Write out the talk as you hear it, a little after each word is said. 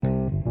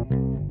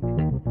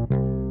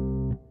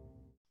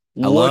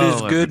What is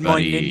Hello, good, my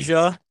everybody.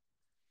 ninja?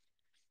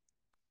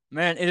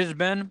 Man, it has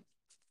been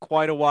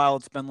quite a while.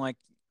 It's been like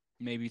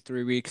maybe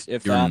 3 weeks,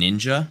 if You're a that.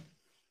 ninja?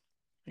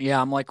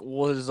 Yeah, I'm like,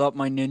 what is up,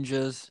 my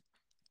ninjas?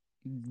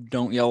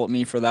 Don't yell at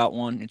me for that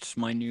one. It's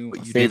my new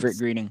But favorite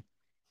greeting.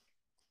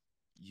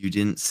 you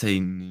didn't say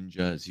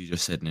ninjas, you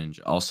just said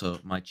ninja. Also,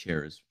 my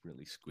chair is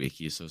really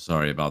squeaky, so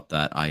sorry about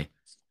that. I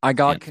I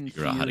got can't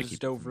figure out how to keep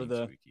confused it from over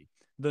being squeaky.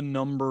 the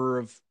number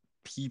of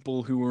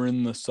people who were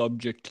in the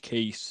subject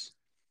case.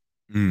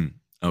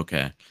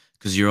 Okay.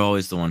 Because you're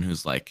always the one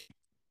who's like,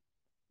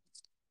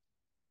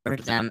 refer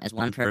to them as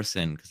one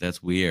person, because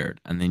that's weird.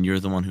 And then you're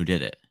the one who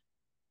did it.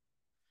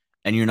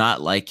 And you're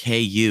not like, hey,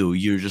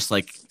 you're just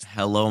like,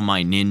 hello,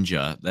 my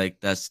ninja. Like,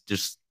 that's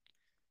just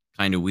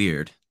kind of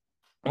weird.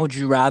 Would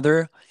you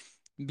rather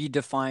be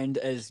defined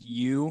as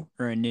you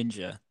or a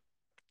ninja?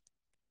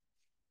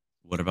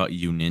 What about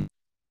you, ninja?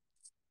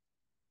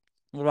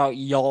 What about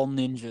y'all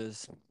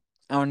ninjas?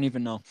 I don't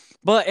even know.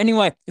 But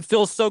anyway, it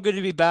feels so good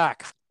to be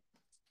back.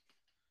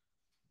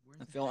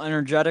 I feel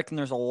energetic, and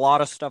there's a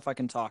lot of stuff I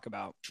can talk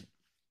about.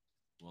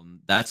 Well,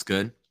 that's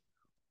good.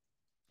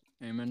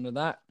 Amen to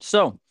that.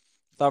 So,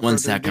 without One further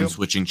sec, I'm ado,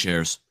 switching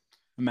chairs.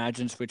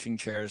 imagine switching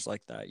chairs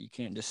like that. You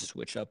can't just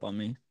switch up on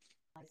me.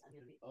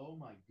 Oh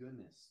my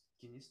goodness.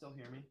 Can you still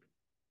hear me?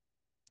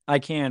 I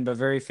can, but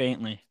very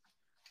faintly.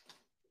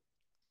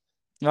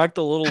 I like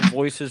the little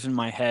voices in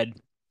my head.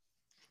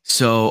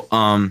 So,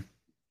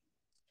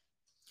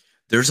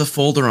 there's a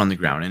folder on the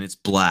ground and it's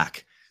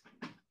black.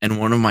 And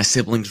one of my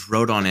siblings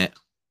wrote on it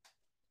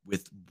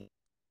with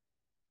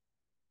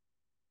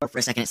for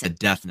a second it said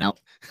Death Note.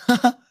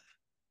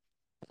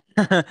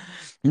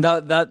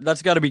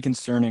 That's got to be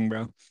concerning,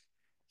 bro.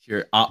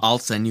 Here, I'll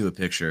send you a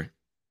picture.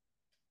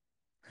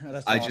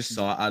 That's I just awesome.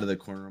 saw it out of the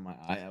corner of my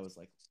eye. I was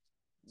like,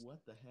 what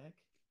the heck?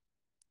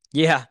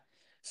 Yeah.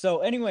 So,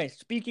 anyway,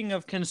 speaking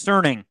of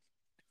concerning,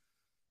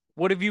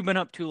 what have you been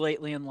up to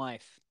lately in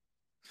life?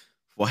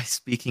 Why,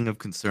 speaking of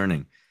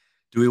concerning,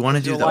 do we want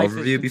to Because do your the life is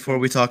overview before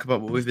we concerning. talk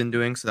about what we've been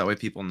doing so that way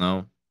people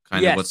know kind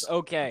of Yes, what's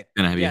okay.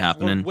 going to be Yes, we're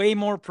happening? way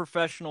more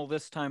professional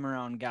this time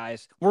around,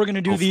 guys. We're going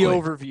to do the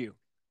Hopefully. overview.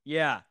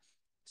 Yeah.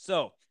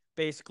 So,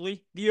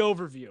 basically, the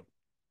overview.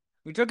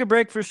 We took a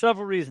break for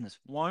several reasons.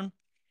 One,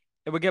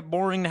 it would get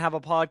boring to have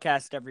a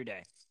podcast every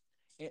day.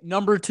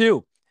 Number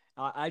two,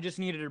 I just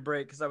needed a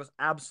break because I was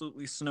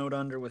absolutely snowed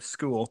under with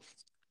school.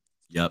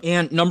 Yep.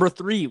 And number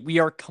three, we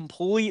are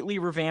completely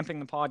revamping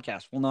the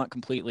podcast. Well, not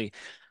completely.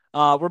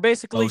 We're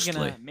basically going to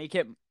Mostly. make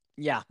it,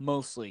 yeah,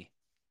 mostly.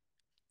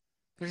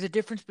 There's a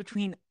difference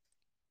between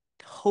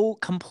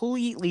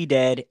completely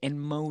dead and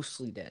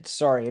mostly dead.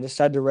 Sorry, I just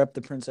had to rep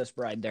the Princess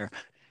Bride there.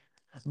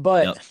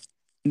 But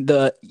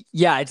Yep.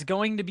 it's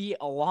going to be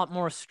a lot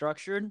more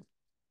structured,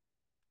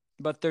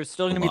 but there's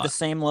still A going to be the lot.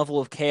 same level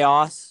of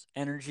chaos,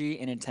 energy,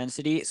 and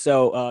intensity.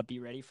 So be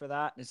ready for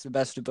that. It's the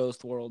best of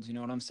both worlds. You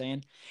know what I'm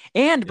saying?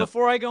 And Yep.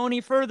 before I go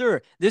any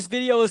further, this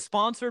video is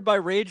sponsored by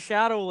Raid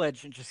Shadow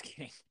Legend. Just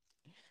kidding.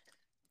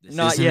 This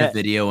Not isn't a yet.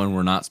 video and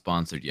we're not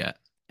sponsored yet.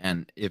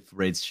 And if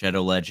Raid's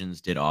Shadow Legends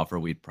did offer,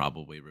 we'd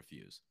probably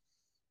refuse.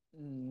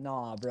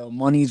 Nah, bro.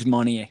 Money's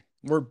money.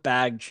 We're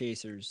bag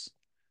chasers.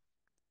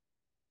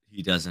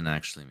 He doesn't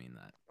actually mean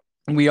that.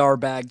 We are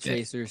bag Okay.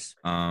 chasers.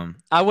 Um,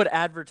 I would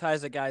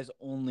advertise a guy's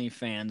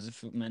OnlyFans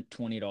if it meant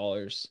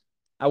 $20.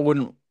 I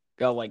wouldn't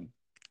go like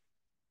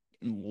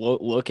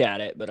look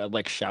at it, but I'd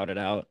like shout it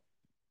out.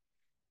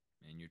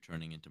 and you're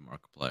turning into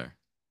Markiplier,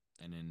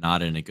 and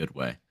not in a good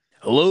way.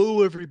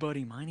 Hello,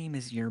 everybody. My name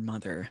is your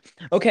mother.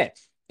 Okay.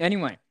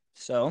 Anyway,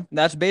 so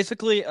that's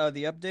basically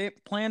the update.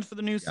 Plans for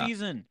the new Yeah.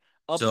 season.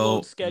 Upload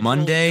So schedule is gonna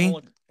Monday,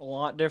 look a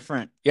lot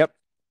different. Yep.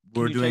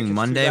 Can we're you take doing us to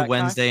Monday, that, Kai?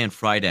 Wednesday, and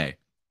Friday.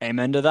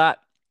 Amen to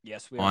that.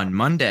 Yes, we On are.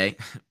 Monday,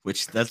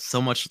 which that's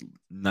so much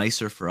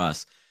nicer for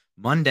us.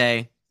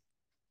 Monday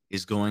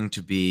is going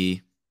to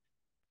be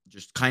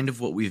just kind of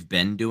what we've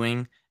been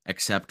doing,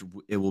 except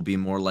it will be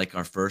more like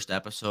our first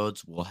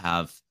episodes. We'll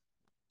have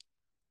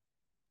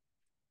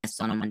guests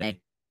on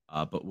Monday,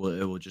 but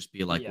it will just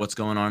be like Yeah. what's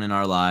going on in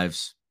our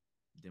lives.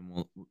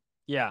 Then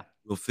Yeah.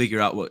 we'll figure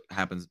out what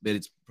happens, but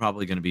it's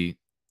probably going to be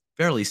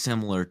fairly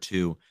similar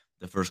to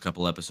the first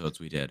couple episodes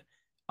we did.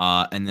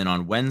 And then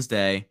on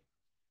Wednesday,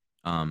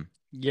 um,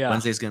 Yeah.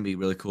 Wednesday is going to be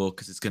really cool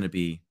because it's going to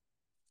be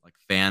like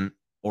fan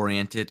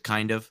oriented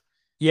kind of.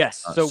 Yes.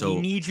 So we So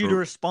need you to for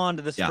respond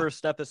to this yeah,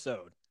 first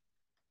episode.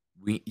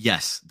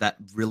 yes, that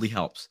really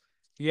helps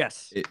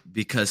Yes.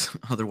 because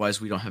otherwise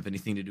we don't have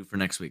anything to do for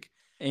next week.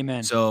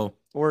 Amen. So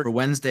Or for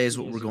Wednesdays,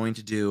 too what we're busy. going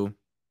to do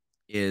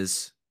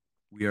is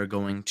we are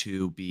going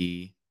to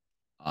be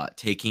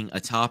taking a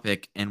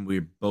topic, and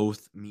we're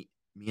both me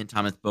and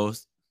Thomas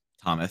both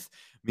Thomas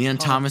me and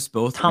Thomas. Thomas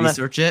both Thomas.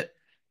 research it.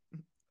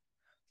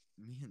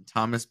 Me and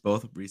Thomas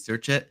both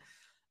research it.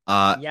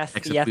 Yes.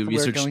 Except Yes. we We're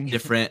research going.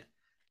 different.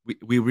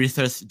 We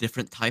research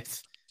different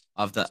types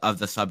of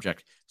the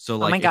subject. So Oh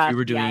like my if we God.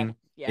 were Yeah. doing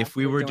Yes. if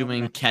we We're were doing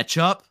doing that.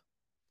 ketchup,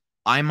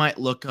 I might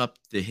look up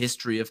the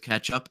history of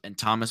ketchup, and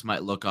Thomas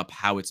might look up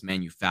how it's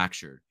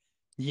manufactured.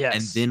 and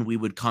Yes. then we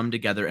would come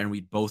together and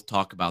we'd both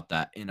talk about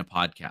that in a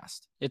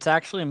podcast. It's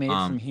actually made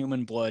from Um,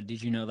 human blood.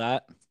 Did you know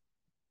that?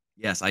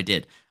 yes, I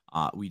did.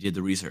 We did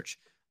the research.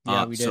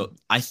 Yeah, we did. So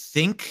I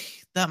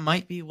think that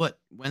might be what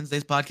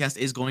Wednesday's podcast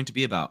is going to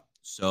be about.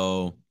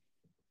 So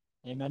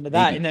Amen to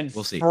that. And maybe then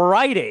we'll see.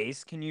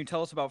 Fridays, can you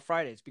tell us about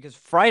Fridays? Because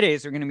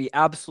Fridays are going to be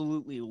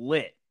absolutely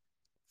lit.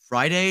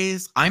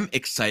 Fridays, I'm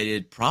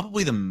excited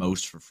probably the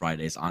most for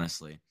Fridays,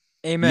 honestly.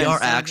 Amen. We are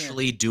Same here.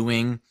 actually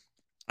doing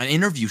an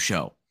interview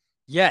show.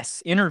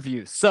 Yes,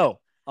 interviews. So,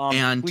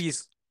 And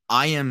please.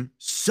 I am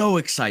so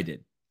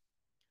excited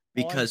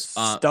because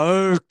I'm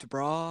stoked,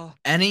 brah.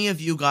 any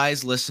of you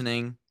guys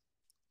listening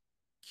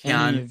Any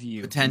can of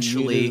you,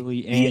 potentially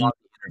literally be any. on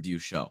the interview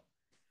show.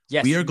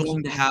 Yes, We are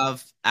going to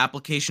have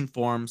application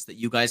forms that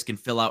you guys can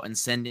fill out and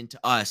send in to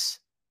us,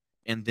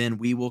 and then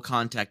we will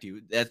contact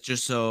you. That's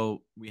just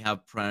so we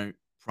have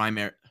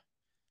primary.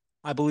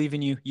 I believe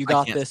in you. You I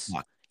got can't this.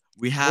 talk.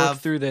 We Work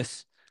have through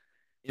this.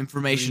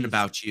 information Breathe.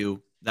 about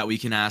you that we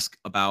can ask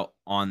about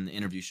on the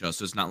interview show.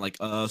 So it's not like,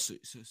 so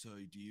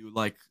do you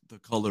like the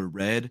color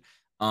red?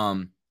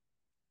 But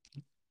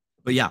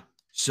yeah.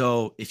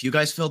 So if you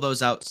guys fill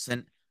those out,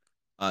 send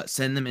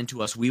them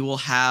into us. We will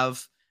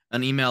have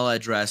an email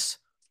address.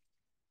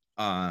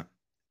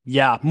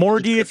 Yeah, more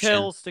Description.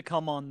 details to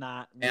come on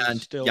that.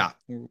 And yeah,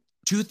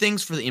 2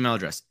 things for the email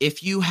address.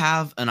 If you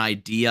have an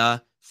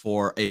idea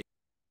for a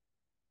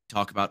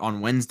talk about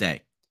on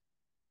Wednesday,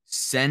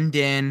 send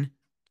in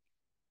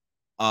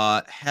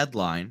a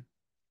headline.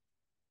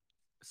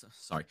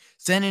 Sorry,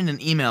 send in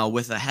an email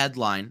with a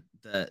headline,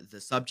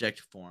 the subject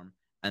form,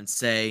 and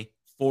say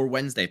for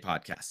Wednesday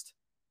podcast.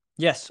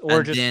 Yes, or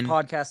And just then,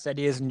 podcast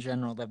ideas in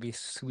general. That'd be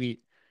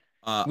sweet.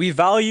 uh, We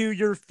value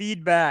your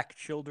feedback,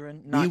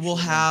 children. we will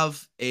children,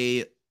 have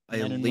a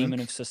men and link. women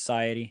of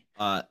society.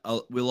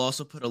 We'll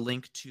also put a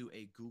link to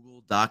a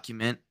Google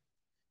document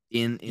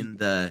in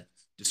the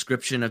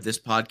description of this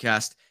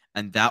podcast,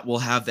 and that will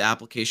have the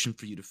application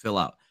for you to fill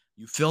out.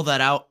 You fill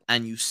that out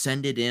and you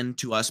send it in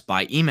to us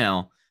by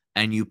email,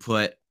 and you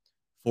put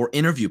for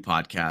interview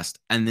podcast,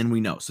 and then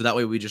we know. So that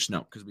way we just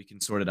know because we can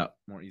sort it out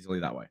more easily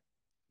that way.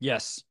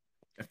 Yes.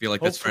 I feel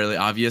like that's fairly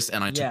obvious,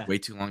 and I took way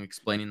too long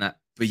explaining that.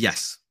 But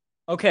yes.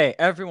 Okay,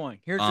 everyone,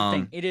 here's the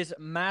thing. It is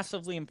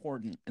massively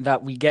important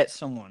that we get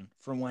someone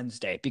for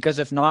Wednesday, because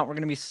if not, we're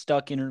going to be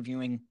stuck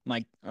interviewing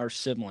our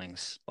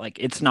siblings. Like,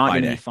 it's not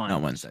going to be fun.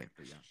 Not Wednesday,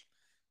 but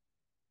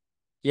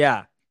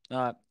yeah.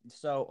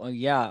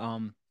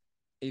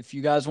 If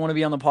you guys want to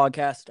be on the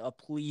podcast,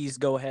 please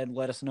go ahead and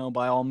let us know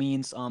by all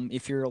means.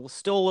 If you're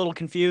still a little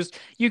confused,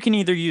 you can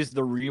either use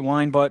the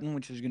rewind button,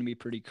 which is going to be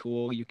pretty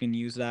cool. You can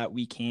use that.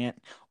 We can't.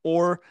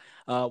 Or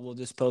we'll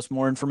just post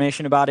more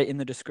information about it in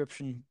the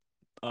description.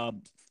 I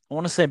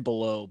want to say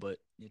below, but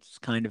it's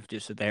kind of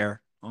just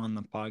there on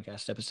the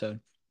podcast episode.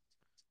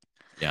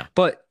 Yeah.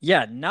 But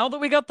yeah, now that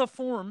we got the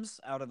forms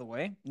out of the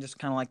way, just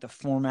kind of like the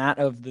format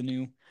of the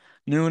new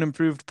and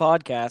improved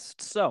podcast.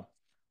 So,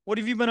 what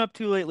have you been up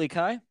to lately,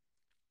 Kai?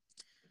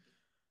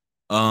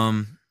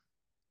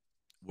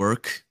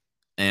 Work,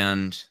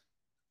 and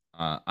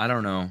I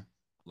don't know.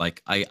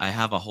 Like I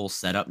have a whole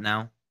setup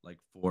now, like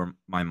for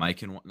my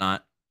mic and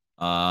whatnot.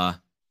 I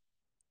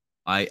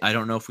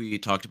don't know if we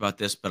talked about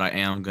this, but I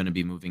am going to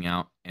be moving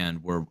out,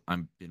 and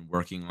I've been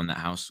working on that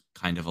house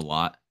kind of a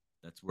lot.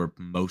 That's where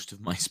most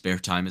of my spare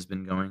time has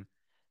been going.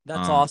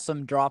 That's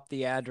awesome. Drop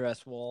the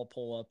address. We'll all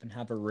pull up and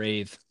have a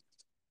rave.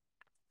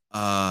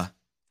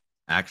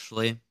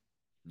 Actually,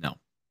 no.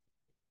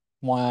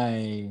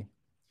 Why?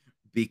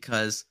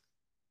 Because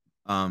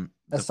the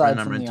friend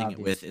I'm renting it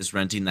with is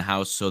renting the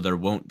house, so there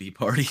won't be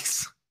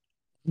parties.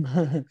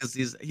 Because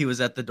he was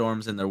at the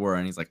dorms and there were,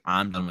 and he's like,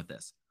 I'm done with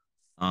this.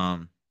 But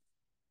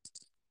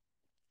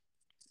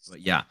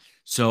yeah,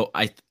 so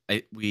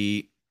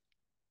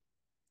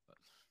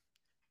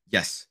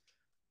yes,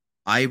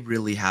 I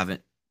really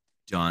haven't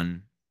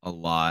done a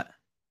lot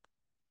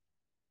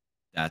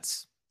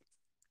that's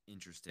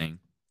interesting.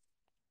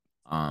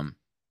 But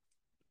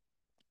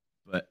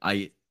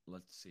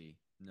let's see.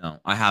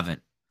 No, I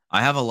haven't.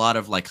 I have a lot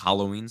of like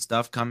Halloween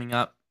stuff coming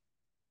up,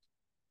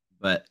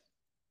 but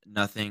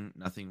nothing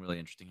really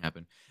interesting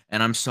happened.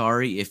 And I'm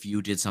sorry if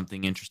you did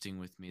something interesting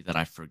with me that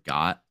I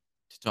forgot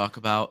to talk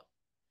about.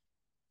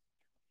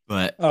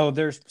 But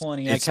there's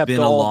plenty. It's I kept been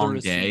all a long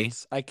the day.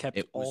 receipts. I kept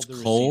It all was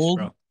the cold,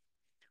 receipts, bro.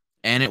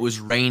 And it was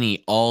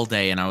rainy all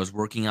day, and I was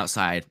working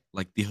outside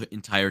like the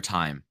entire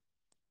time.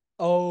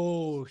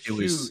 Oh, shoot. It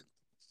was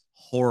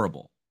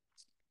horrible.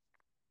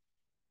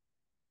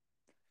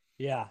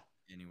 Yeah.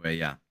 Anyway,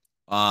 yeah.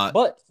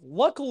 But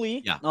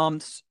luckily, yeah.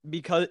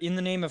 Because in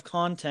the name of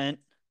content,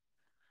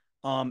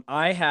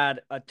 I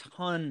had a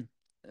ton.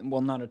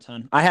 Well, not a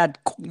ton. I had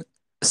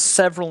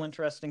several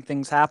interesting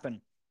things happen.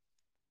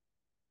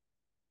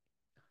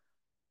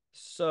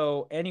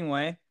 So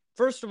anyway,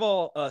 first of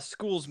all,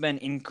 school's been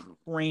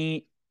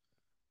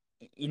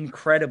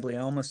incredibly, I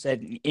almost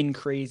said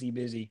crazy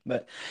busy,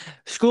 but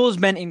school has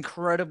been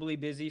incredibly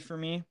busy for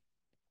me.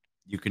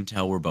 You can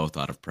tell we're both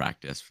out of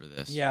practice for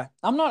this. Yeah,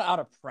 I'm not out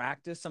of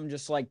practice. I'm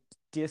just like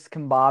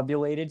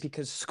discombobulated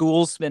because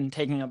school's been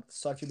taking up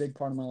such a big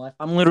part of my life.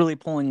 I'm literally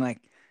pulling like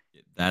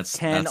That's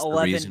 10, the 11,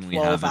 reason we 12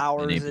 haven't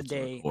been hours a able to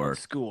day of record.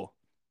 school.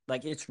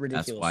 Like it's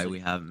That's why we ridiculously.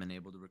 haven't been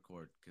able to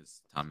record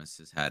because Thomas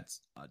has had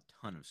a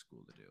ton of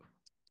school to do.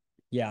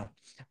 Yeah.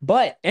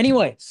 But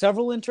anyway,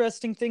 several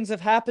interesting things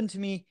have happened to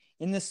me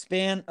in the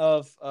span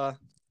of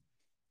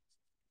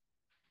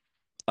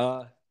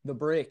the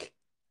break.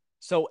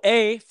 So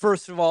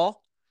first of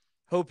all,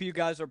 hope you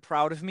guys are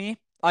proud of me.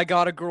 I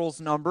got a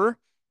girl's number.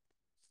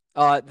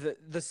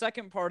 The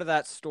second part of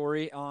that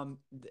story,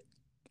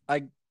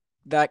 I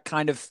that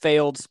kind of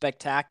failed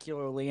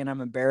spectacularly, and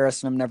I'm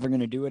embarrassed, and I'm never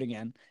gonna do it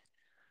again.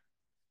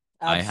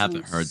 I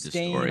haven't Absolute heard this stain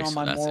story, on so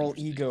my that's moral interesting.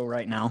 ego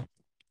right now.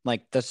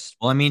 Like this.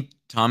 Well, I mean,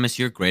 Thomas,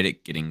 you're great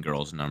at getting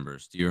girls'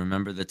 numbers. Do you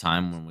remember the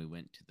time when we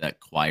went to that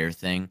choir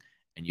thing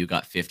and you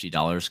got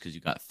 $50 because you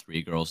got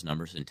 3 girls'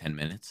 numbers in 10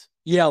 minutes?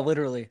 Yeah,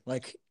 literally.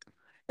 Like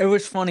it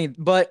was funny,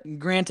 but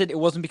granted, it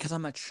wasn't because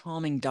I'm a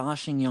charming,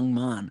 dashing young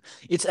man.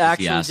 It's Because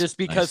he actually asked just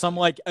because I'm nicely.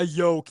 like,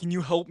 yo, can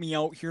you help me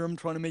out here? I'm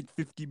trying to make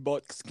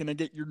 $50. Can I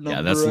get your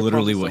Yeah, that's number? I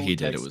literally promise I what he won't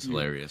did. It text was you.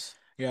 hilarious.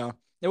 Yeah.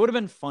 It would have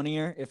been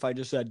funnier if I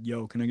just said,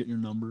 yo, can I get your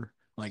number?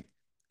 Like,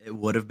 It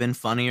would have been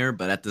funnier,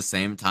 but at the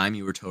same time,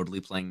 you were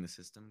totally playing the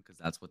system because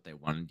that's what they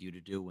wanted you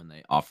to do when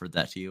they offered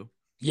that to you.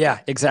 yeah,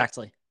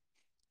 exactly.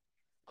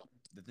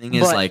 The thing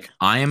is, But like,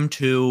 I am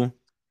too.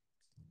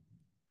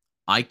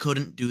 I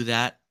couldn't do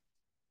that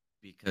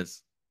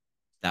because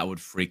that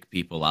would freak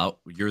people out.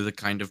 You're the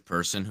kind of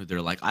person who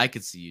they're like, I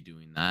could see you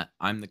doing that.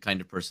 I'm the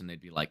kind of person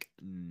they'd be like,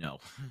 no.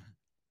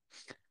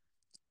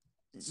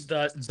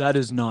 that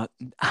is not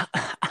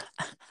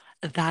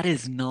that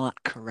is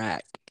not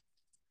correct.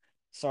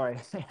 Sorry.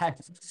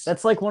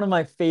 That's like one of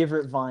my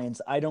favorite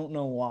vines. I don't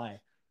know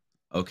why.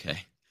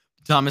 Okay.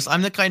 Thomas,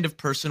 I'm the kind of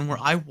person where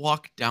I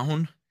walk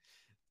down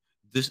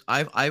this.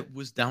 I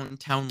was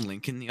downtown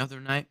Lincoln the other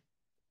night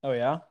Oh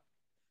yeah?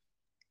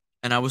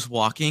 and I was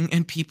walking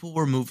and people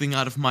were moving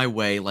out of my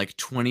way like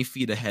 20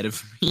 feet ahead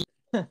of me.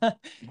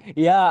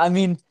 Yeah, I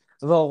mean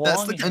the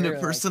That's long the kind of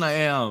hair, like person I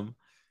am.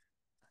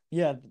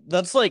 yeah,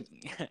 that's like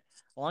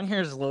long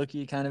hair is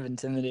low-key kind of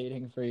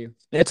intimidating for you.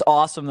 It's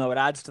awesome though. It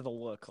adds to the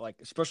look, like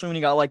especially when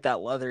you got like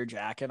that leather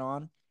jacket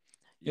on.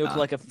 You look Yeah.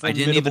 like a I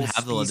didn't even formidable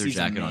have the leather species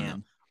of jacket on though.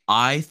 man.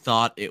 I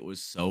thought it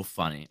was so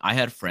funny. I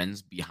had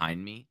friends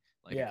behind me,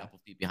 like a Yeah. couple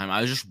feet behind me.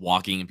 I was just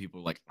walking and people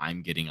were like,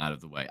 I'm getting out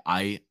of the way.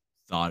 I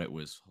thought it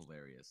was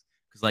hilarious.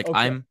 Because like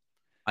Okay.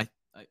 I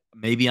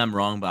maybe I'm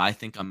wrong, but I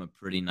think I'm a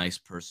pretty nice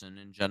person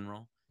in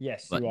general.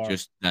 Yes, you But are.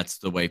 just that's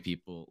the way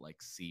people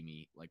like see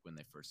me. Like when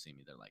they first see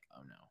me, they're like,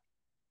 "Oh no,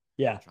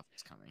 Yeah.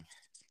 trouble's coming."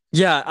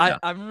 Yeah, Yeah,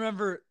 I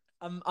remember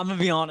I'm gonna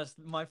be honest,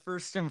 my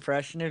first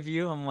impression of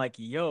you, I'm like,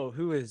 yo,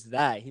 who is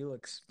that? He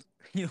looks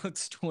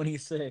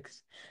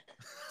 26.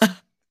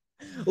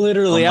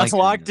 oh Literally, I my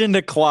walked goodness,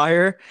 into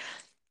choir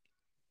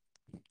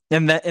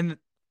and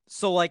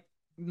so like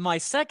my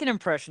second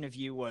impression of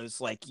you was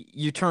like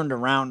you turned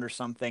around or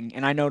something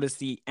and I noticed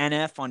the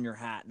NF on your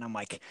hat and I'm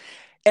like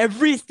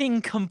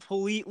everything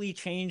completely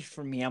changed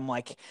for me. I'm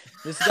like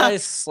this guy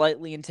is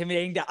slightly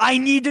intimidating. I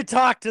need to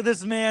talk to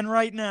this man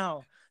right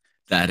now.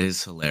 that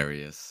is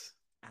hilarious.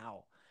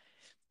 Ow.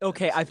 That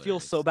Okay, is I feel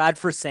so hilarious. bad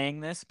for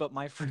saying this, but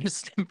my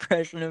first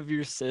impression of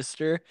your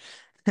sister,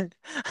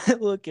 I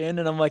look in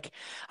and I'm like,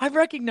 I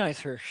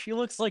recognize her. She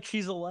looks like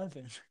she's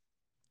 11.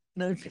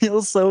 And I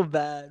feel so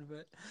bad,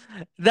 but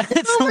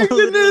that's Oh my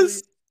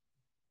literally, goodness.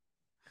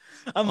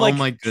 I'm Oh like,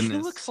 my she goodness.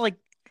 looks like,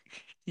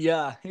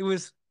 yeah, it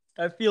was,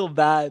 I feel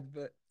bad,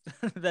 but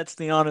that's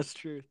the honest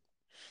truth.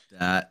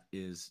 That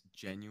is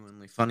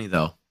genuinely funny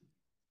though.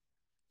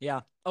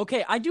 Yeah.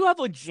 Okay, I do have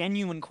a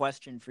genuine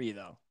question for you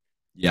though.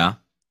 Yeah.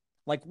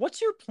 Like,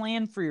 what's your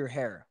plan for your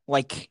hair?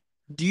 Like,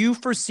 do you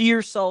foresee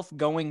yourself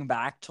going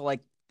back to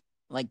like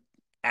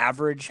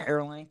average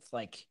hair length?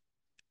 Like,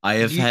 I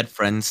do have you? had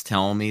friends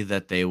tell me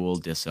that they will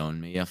disown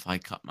me if I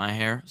cut my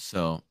hair,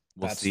 so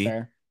we'll That's see.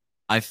 fair.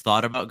 I've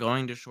thought about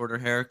going to shorter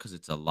hair because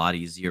it's a lot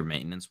easier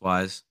maintenance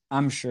wise.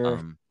 I'm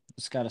sure Um,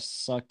 it's gotta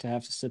suck to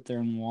have to sit there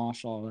and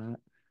wash all that.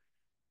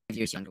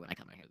 Years younger when I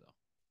cut my hair though,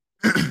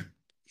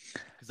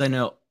 because I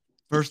know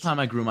first time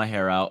I grew my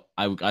hair out,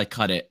 I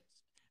cut it,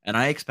 and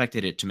I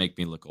expected it to make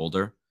me look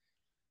older.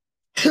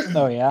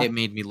 Oh yeah, It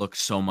made me look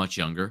so much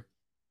younger.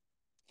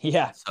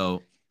 yeah,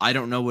 So I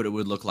don't know what it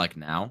would look like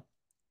now.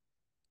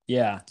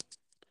 yeah.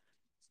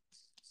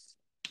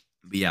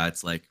 But yeah,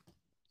 it's like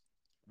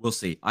we'll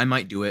see. I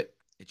might do it.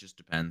 It just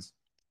depends.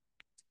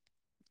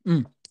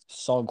 Mm,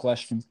 solid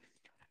question.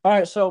 All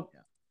right, so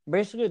Yeah.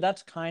 basically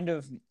that's kind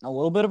of a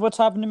little bit of what's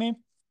happened to me.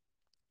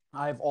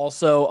 I've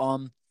also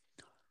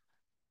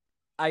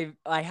I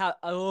have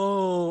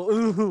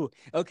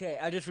okay.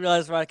 I just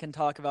realized what I can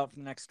talk about for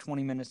the next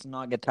 20 minutes and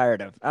not get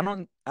tired of. I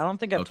don't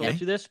think I've told Okay.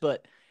 you this,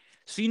 but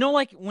so you know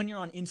like when you're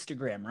on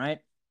Instagram, right?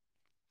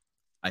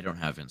 I don't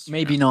have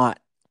Maybe Instagram. not.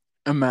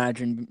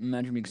 Imagine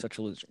being such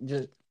a loser.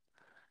 Just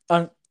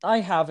I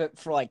have it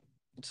for like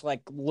it's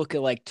like look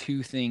at like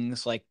two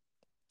things. Like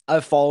I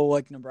follow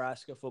like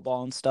Nebraska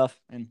football and stuff,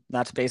 and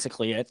that's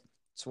basically it.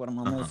 That's what I'm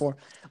on there Uh-huh. for.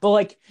 But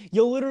like,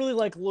 you'll literally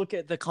like look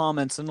at the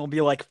comments and it'll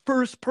be like,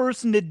 first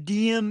person to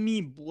DM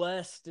me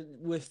blessed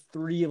with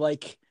 3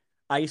 like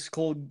ice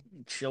cold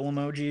chill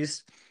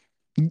emojis.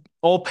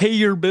 I'll pay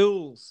your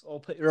bills.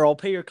 I'll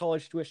pay your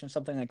college tuition,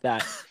 something like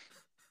that.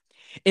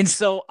 And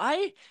so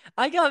I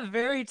got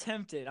very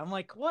tempted. I'm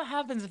like, what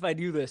happens if I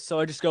do this? So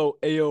I just go,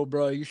 "Ayo,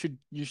 bro, you should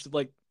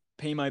like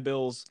pay my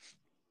bills."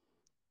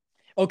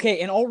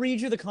 Okay, and I'll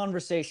read you the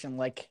conversation.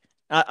 Like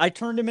I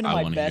turned him into I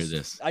my want to hear best.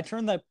 this. I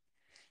turned the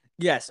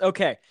Yes,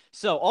 okay.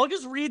 So I'll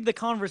just read the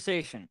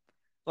conversation.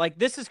 Like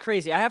this is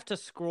crazy. I have to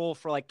scroll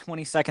for like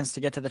 20 seconds to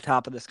get to the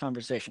top of this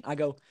conversation. I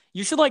go,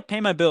 "You should like pay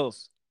my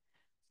bills."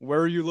 "Where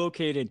are you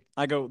located?"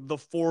 I go, "The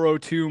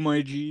 402,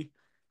 my G."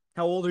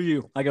 "How old are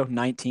you?" I go,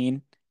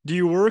 19. "Do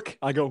you work?"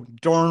 I go,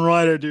 "Darn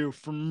right I do,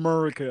 from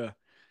America."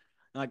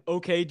 Like,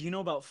 "Okay, do you know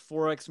about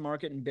Forex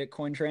market and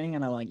Bitcoin trading?"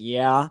 And I'm like,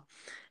 "Yeah."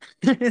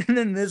 And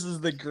then this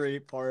is the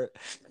great part.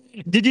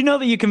 "Did you know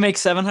that you can make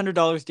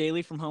 $700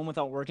 daily from home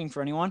without working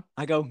for anyone?"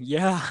 I go,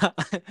 "Yeah."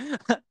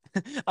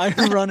 I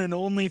run an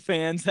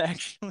OnlyFans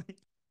actually.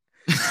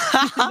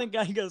 And the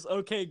guy goes,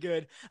 "Okay,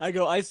 good." I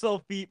go, "I sell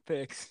feet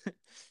pics."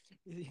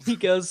 He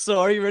goes, "So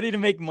are you ready to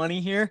make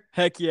money here?"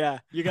 "Heck yeah."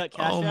 "You got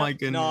Cash Oh App?"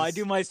 my "No, I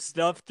do goodness. my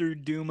stuff through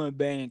Duma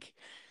Bank."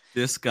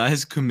 This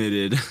guy's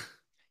committed.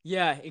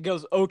 Yeah, it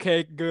goes,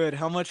 "Okay, good.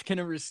 How much can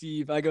it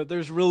receive?" I go,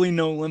 "There's really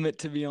no limit,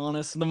 to be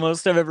honest. The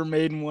most I've ever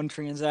made in one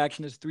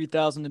transaction is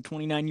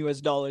 3,029 US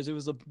dollars. It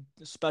was a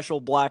special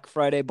Black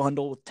Friday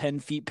bundle with 10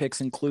 feet picks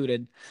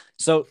included.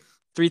 So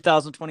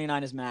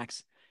 3,029 is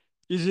max."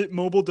 "Is it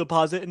mobile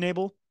deposit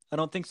enable?" "I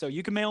don't think so.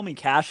 You can mail me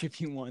cash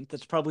if you want.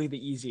 That's probably the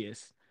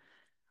easiest."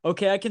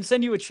 "Okay, I can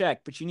send you a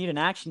check, but you need an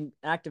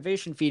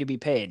activation fee to be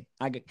paid."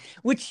 I go,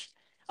 which,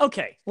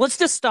 okay, let's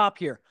just stop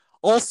here.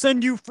 "I'll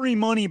send you free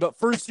money, but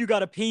first you got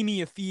to pay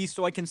me a fee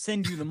so I can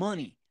send you the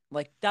money."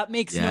 Like that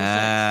makes no sense.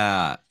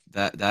 Yeah.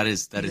 That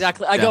is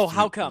Exactly. I go,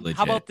 "How definitely come?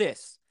 How legit. about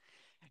this?"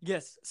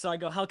 Yes. So I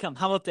go, "How come?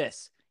 How about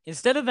this?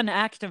 Instead of an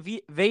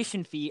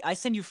activation fee, I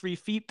send you free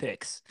feet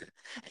pics."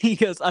 He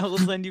goes, "I will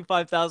send you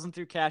 5,000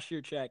 through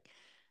cashier check."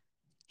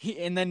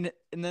 And then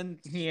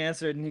he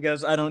answered and he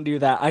goes, "I don't do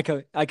that. I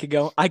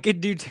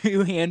could do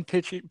 2 hand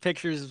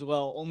pictures as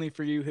well, only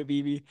for you,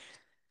 Habibi."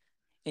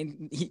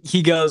 And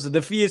he goes,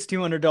 "The fee is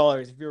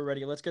 $200 if you're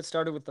ready. Let's get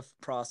started with the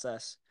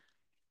process."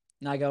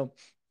 And I go,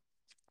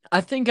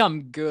 "I think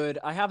I'm good.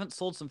 I haven't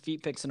sold some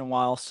feet pics in a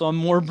while, so I'm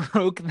more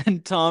broke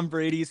than Tom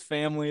Brady's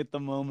family at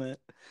the moment."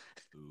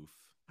 Oof.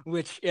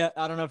 Which, yeah,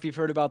 I don't know if you've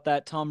heard about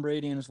that. Tom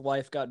Brady and his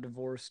wife got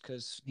divorced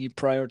because he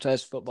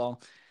prioritized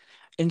football.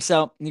 And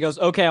so he goes,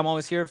 "Okay, I'm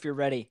always here if you're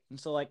ready." And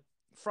so like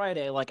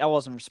Friday, like I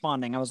wasn't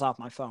responding. I was off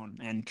my phone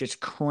and just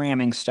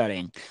cramming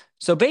studying.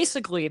 So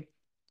basically,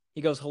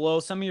 he goes, "Hello,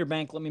 send me your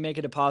bank. Let me make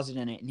a deposit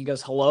in it." And he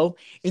goes, "Hello."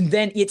 And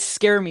then it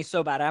scared me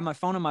so bad. I have my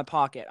phone in my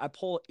pocket. I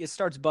pull it, it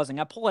starts buzzing.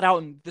 I pull it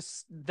out and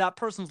that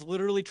person's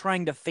literally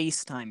trying to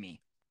FaceTime me.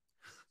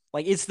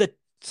 Like it's the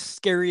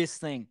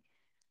scariest thing.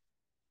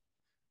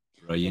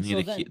 Bro, you And need so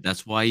to then, keep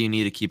that's why you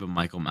need to keep a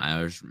Michael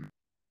Myers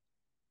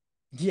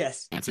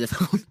yes, answer the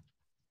phone.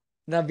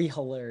 that'd be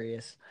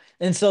hilarious.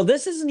 And so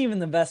this isn't even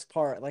the best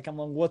part. Like I'm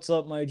like, "What's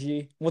up, my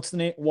G? What's the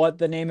name? What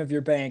the name of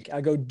your bank?" I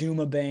go,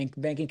 "Duma Bank.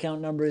 Bank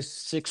account number is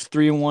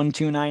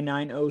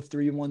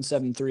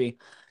 63129903173.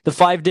 The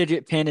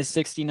 5-digit pin is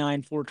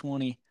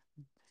 69420."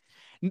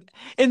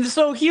 And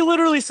so he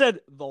literally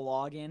said the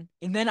login,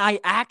 and then I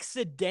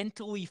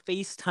accidentally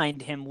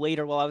FaceTimed him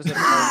later while I was at a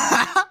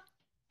party.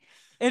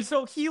 And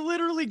so he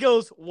literally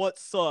goes,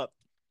 "What's up?"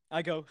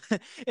 I go,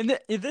 and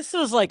this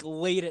was like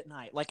late at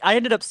night. Like I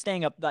ended up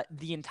staying up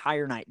the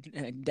entire night.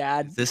 Is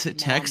Dad, this a mom,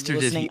 text or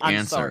did listening, he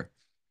I'm sorry. answer?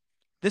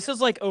 This is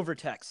like over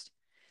text.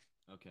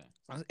 Okay.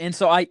 And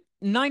so I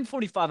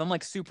 9:45, I'm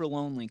like super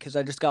lonely because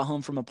I just got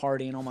home from a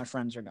party and all my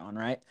friends are gone,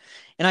 right?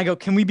 And I go,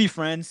 "Can we be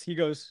friends?" He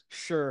goes,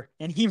 "Sure."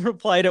 And he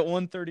replied at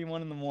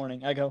 1:31 in the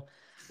morning. I go,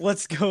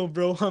 "Let's go,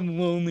 bro. I'm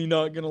lonely,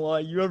 not gonna lie.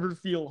 You ever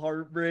feel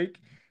heartbreak?"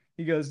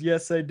 He goes,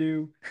 "Yes, I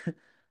do."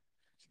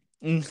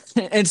 And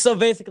so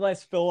basically I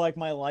spill like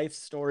my life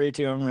story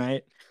to him,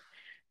 right?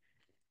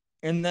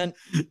 And then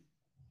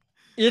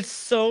it's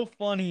so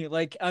funny.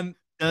 Like I'm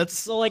That's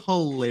so like yeah,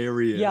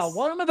 hilarious.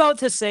 what I'm about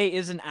to say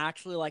isn't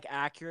actually like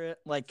accurate.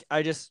 Like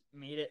I just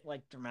made it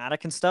like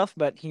dramatic and stuff.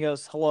 But he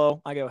goes,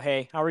 "Hello." I go,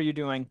 "Hey, how are you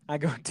doing?" I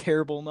go,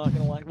 "Terrible, not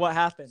gonna lie." "What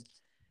happened?"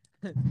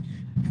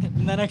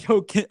 And then I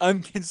go,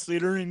 "I'm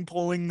considering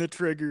pulling the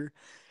trigger."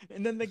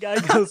 And then the guy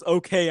goes,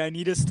 "Okay, I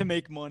need us to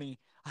make money."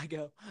 I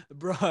go,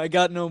 "Bro, I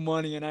got no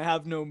money and I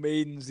have no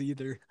maidens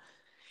either."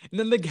 And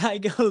then the guy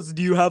goes,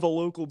 "Do you have a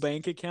local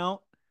bank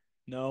account?"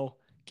 "No."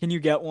 "Can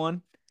you get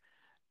one?"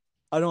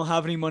 "I don't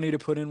have any money to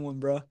put in one,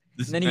 bro."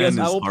 This And then he man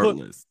goes, is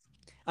heartless.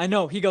 I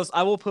know. He goes,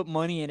 "I will put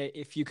money in it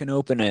if you can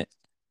open it."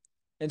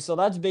 And so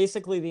that's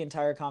basically the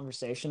entire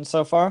conversation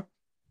so far.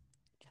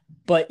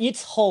 But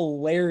it's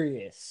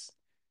hilarious.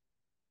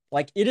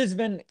 Like it has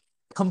been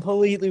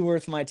completely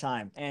worth my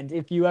time. And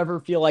if you ever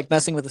feel like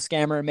messing with a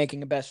scammer and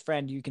making a best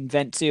friend you can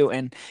vent to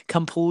and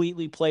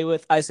completely play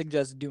with, I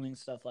suggest doing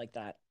stuff like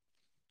that.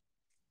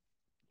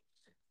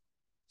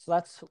 So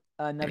that's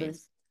another,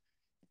 Anyways,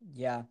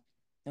 yeah.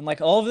 And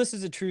like all of this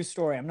is a true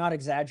story. I'm not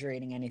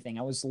exaggerating anything.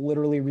 I was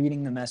literally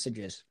reading the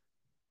messages.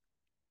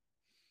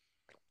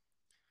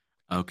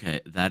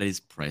 okay, that is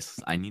priceless.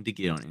 I need to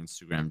get on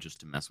Instagram just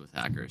to mess with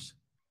hackers.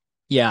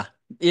 Yeah,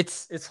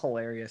 it's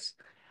hilarious.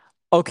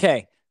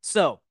 Okay,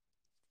 so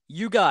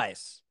you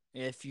guys,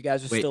 if you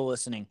guys are Wait, still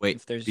listening, wait.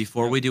 if there's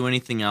Before we do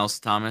anything else,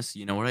 Thomas,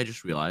 you know what I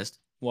just realized?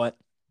 what?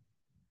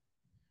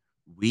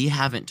 We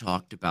haven't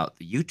talked about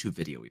the YouTube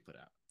video we put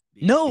out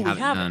because No, we we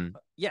haven't haven't. done a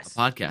Yes.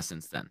 podcast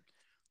since then.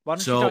 Why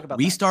don't you talk So about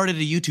we that? started a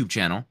YouTube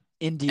channel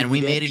Indeed, and we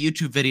we made did. a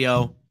YouTube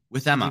video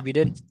with Indeed, Emma we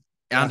did.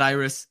 Yeah, and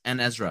Iris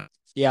and Ezra.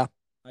 yeah,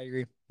 I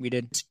agree. We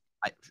did.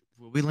 I,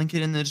 will we link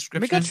it in the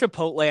We got description?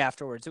 Chipotle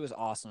afterwards. It was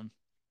awesome.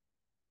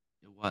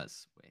 It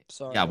was. Wait.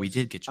 Sorry, Yeah, we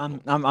did get I'm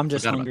Chipotle. I'm I'm I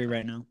just forgot about hungry that.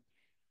 right now.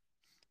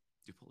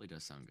 Chipotle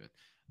does sound good.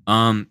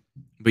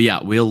 But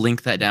yeah, we'll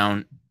link that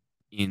down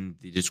in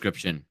the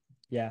description.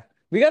 Yeah.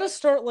 We got to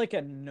start like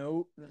a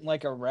note,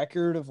 like a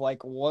record of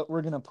like what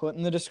we're going to put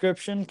in the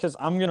description because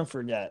I'm going to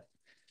forget.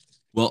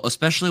 Well,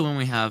 especially when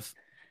we have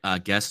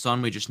guests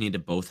on, we just need to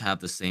both have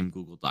the same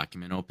Google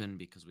document open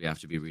because we have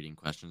to be reading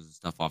questions and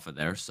stuff off of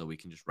there, so we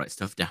can just write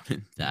stuff down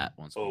in that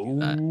once we do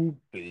that. Oh,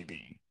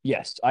 baby.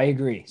 Yes, I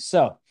agree.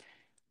 So,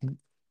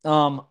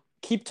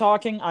 keep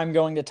talking. I'm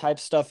going to type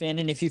stuff in,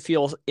 and if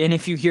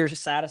you hear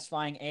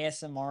satisfying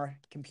ASMR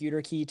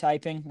computer key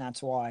typing,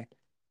 that's why.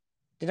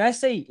 Did I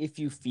say if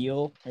you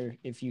feel or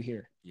if you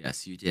hear?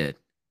 Yes, you did.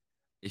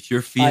 If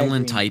you're I feeling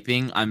agree.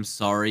 typing, I'm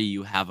sorry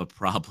you have a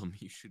problem.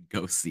 You should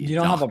go see a You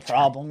don't have a doctor.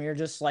 problem. You're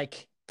just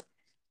like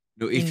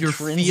No, if you're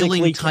feeling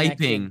intrinsically connected.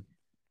 typing,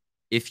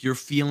 if you're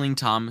feeling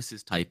Thomas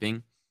is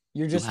typing,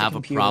 You're you just the have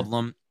a computer.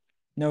 problem.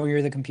 No,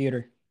 you're the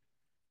computer.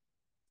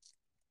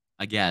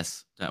 I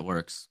guess that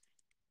works.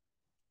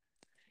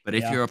 But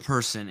if Yeah. you're a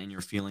person and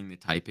you're feeling the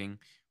typing,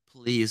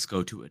 please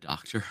go to a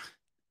doctor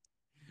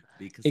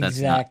because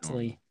that's not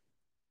normal. Exactly.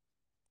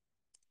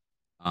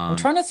 I'm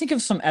trying to think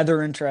of some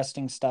other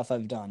interesting stuff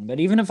I've done, but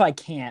even if I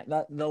can't,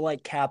 that the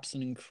like cap's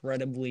an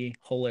incredibly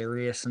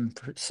hilarious and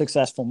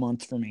successful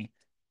month for me.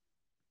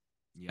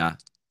 Yeah.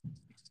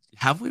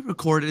 Have we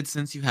recorded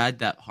since you had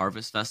that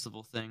Harvest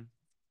Festival thing?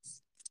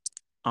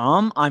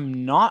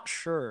 I'm not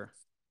sure.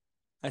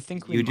 I Did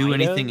think we you do might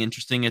anything have.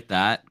 interesting at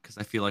that? Because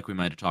I feel like we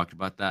might have talked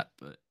about that,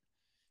 but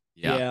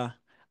yeah. Yeah.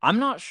 I'm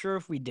not sure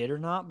if we did or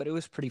not, but it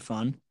was pretty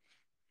fun.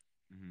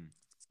 Mhm.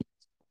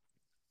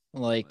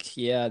 What? Like,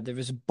 yeah, there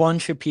was a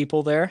bunch of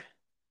people there.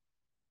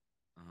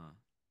 Uh-huh.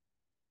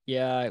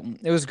 Yeah,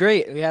 it was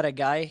great. We had a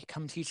guy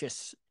come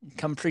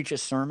preach a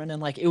sermon,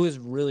 and like it was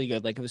really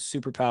good. Like it was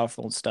super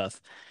powerful and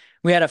stuff.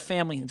 We had a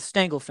family, the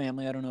Stengel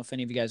family. I don't know if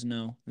any of you guys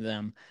know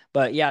them,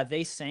 but yeah,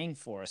 they sang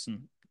for us,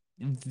 and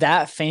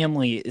that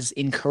family is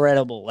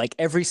incredible. Like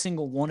every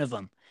single one of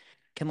them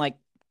can like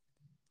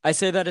I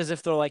say that as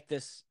if they're like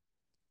this,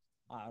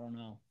 I don't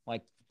know,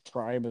 like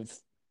tribe of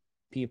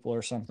people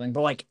or something,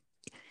 but like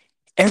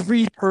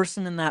every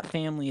person in that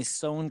family is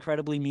so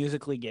incredibly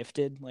musically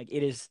gifted. Like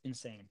it is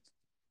insane.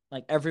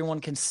 Like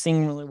everyone can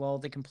sing really well.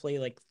 They can play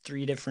like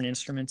three different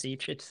instruments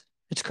each. It's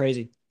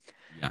crazy.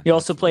 Yeah, We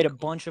also that's really played a cool.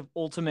 bunch of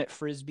ultimate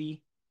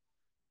frisbee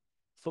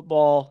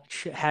football.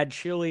 Had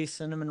chili,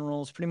 cinnamon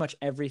rolls, pretty much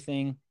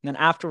everything. And then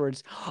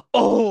afterwards,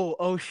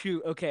 oh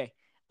shoot. Okay.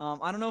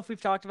 I don't know if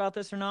we've talked about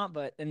this or not,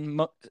 but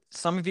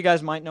some of you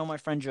guys might know my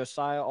friend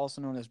Josiah,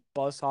 also known as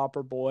Buzz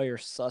Hopper Boy or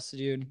Sus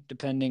Dude,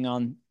 depending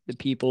on the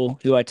people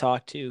who I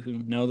talk to who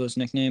know those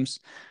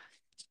nicknames.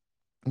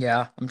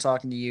 Yeah, I'm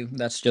talking to you.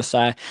 That's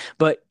Josiah.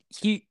 But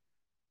you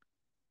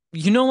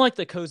know, like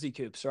the Cozy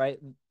Coupes, right?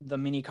 The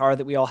mini car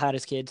that we all had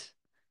as kids.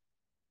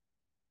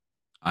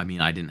 I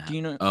mean, I didn't Do have.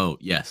 you know? Oh,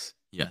 yes.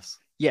 Yes.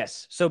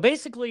 Yes. So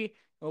basically,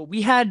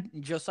 we had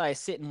Josiah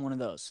sit in one of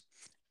those,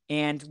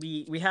 and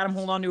we had him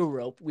hold on to a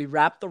rope. We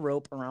wrapped the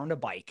rope around a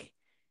bike,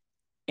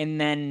 and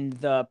then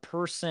the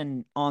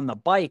person on the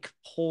bike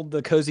pulled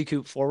the Cozy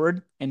Coupe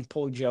forward and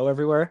pulled Joe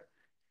everywhere.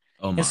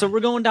 Oh And so my. we're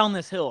going down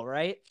this hill,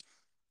 right?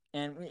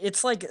 And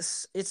it's like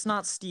it's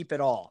not steep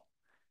at all.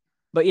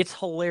 But it's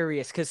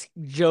hilarious because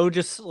Joe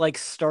just like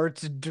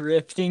starts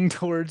drifting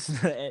towards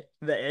the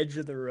edge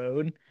of the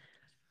road.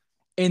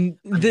 And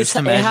I'm this just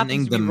it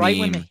happens imagining to the be right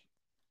when the meme.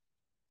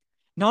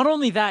 not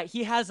only that,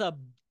 he has a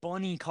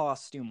bunny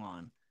costume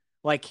on.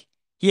 Like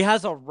he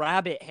has a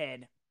rabbit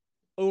head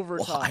over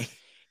top. Why?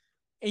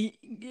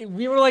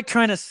 We were like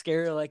trying to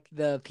scare like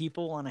the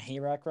people on a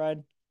hayrack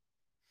ride.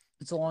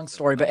 It's a long With the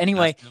story, but bunny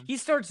anyway, costume? he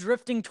starts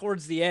drifting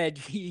towards the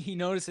edge. He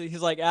notices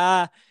he's like,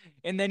 ah,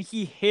 and then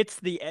he hits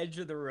the edge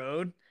of the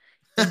road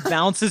and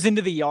bounces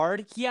into the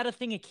yard. He had a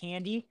thing of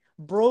candy.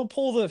 Bro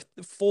pulled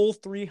a full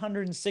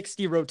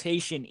 360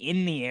 rotation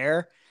in the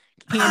air.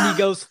 Candy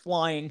goes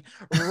flying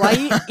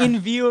right in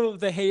view of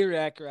the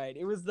hayrack ride.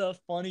 It was the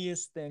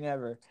funniest thing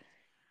ever.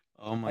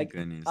 Oh my Like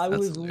goodness, I that's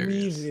was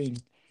hilarious.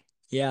 leaving.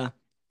 Yeah,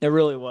 it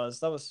really was.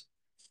 That was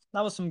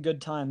some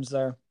good times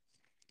there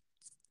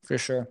for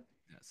sure.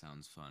 That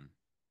sounds fun.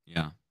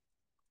 Yeah.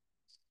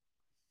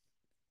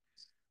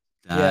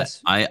 That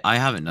Yes. I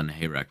haven't done a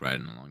hayrack ride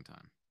in a long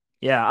time.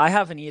 Yeah, I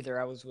haven't either.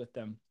 I was with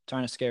them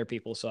trying to scare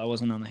people, so I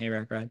wasn't on the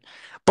hayrack ride.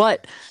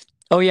 But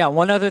oh yeah,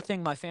 one other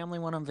thing, my family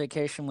went on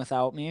vacation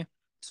without me,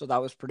 so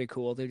that was pretty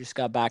cool. They just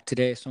got back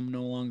today, so I'm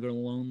no longer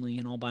lonely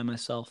and all by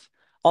myself.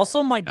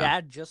 Also, my Yeah,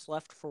 dad just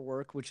left for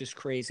work, which is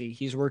crazy.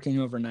 He's working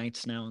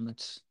overnights now, and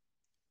that's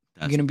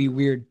that's gonna be brutal.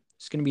 weird.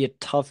 It's gonna be a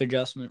tough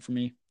adjustment for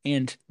me,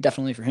 and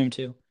definitely for him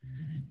too.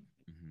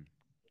 Mhm.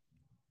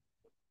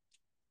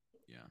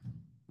 Yeah.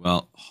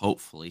 Well,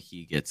 hopefully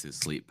he gets his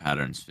sleep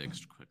patterns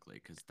fixed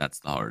quickly because that's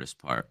the hardest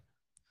part.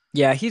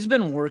 Yeah, he's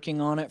been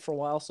working on it for a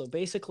while. So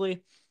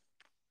basically,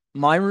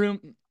 my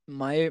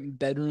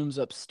bedroom's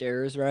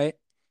upstairs, right?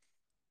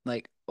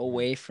 Like Mhm.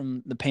 away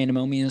from the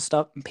pandemonium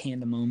stuff.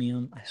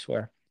 Pandemonium, I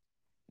swear.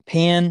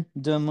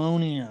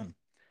 Pandemonium.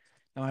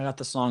 Oh, I got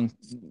the song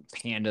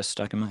Panda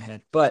stuck in my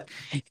head. But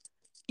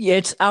yeah,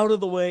 it's out of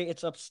the way.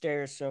 It's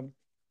upstairs. So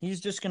he's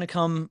just gonna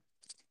come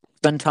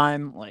spend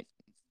time. Like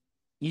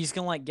he's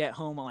gonna like get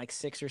home at like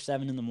 6 or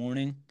 7 in the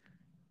morning.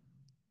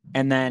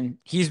 And then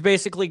he's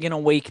basically gonna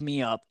wake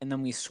me up and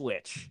then we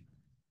switch.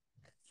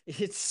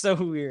 It's so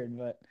weird,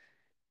 but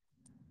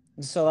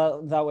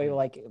so that way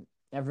like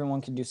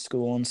everyone can do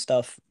school and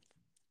stuff.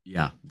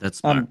 Yeah, that's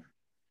smart. Um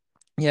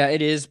yeah,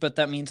 it is, but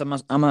that means I'm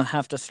gonna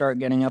have to start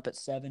getting up at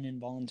 7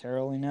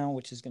 involuntarily now,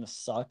 which is gonna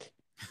suck.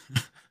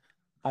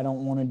 I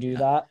don't want to do Yeah.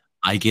 that.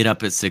 I get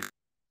up at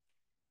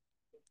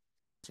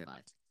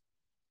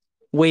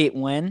Wait,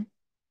 when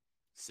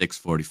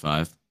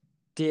 6:45.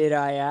 did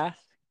I ask?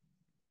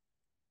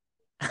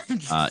 I'm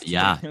just kidding.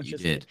 Yeah, I'm you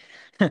just did.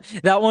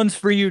 kidding. That one's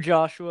for you,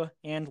 Joshua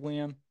and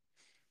Liam.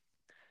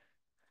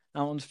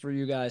 That one's for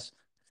you guys.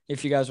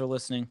 If you guys are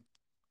listening.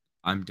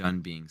 I'm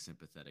done being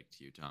sympathetic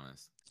to you,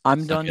 Thomas.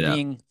 I'm Suck done it up.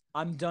 being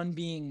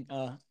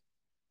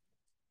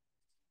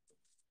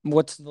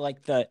what's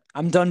like the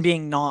I'm done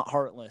being not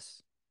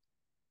heartless.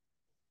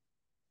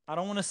 I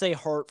don't want to say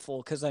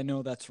hurtful because I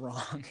know that's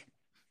wrong.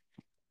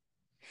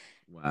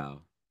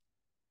 Wow.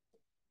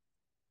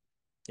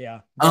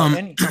 Yeah. But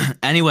any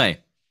Anyway,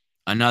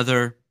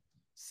 another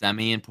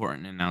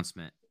semi-important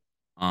announcement.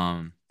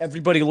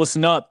 everybody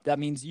listen up. That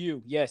means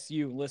you. Yes,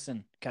 you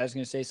listen. Kai's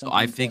gonna say So something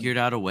I important. figured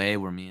out a way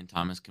where me and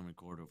Thomas can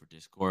record over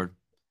Discord.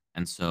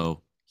 And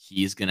so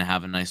he's gonna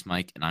have a nice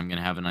mic and I'm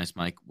gonna have a nice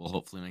mic. We'll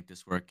hopefully make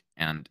this work.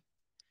 And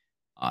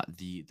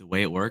the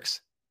way it works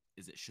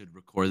is it should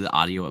record the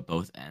audio at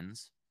both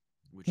ends,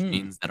 which Hmm.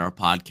 means that our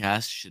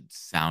podcast should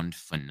sound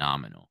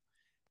phenomenal.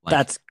 Like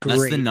That's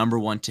that's the great. number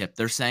one tip.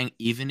 They're saying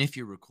even if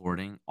you're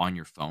recording on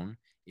your phone,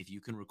 if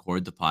you can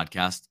record the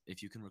podcast,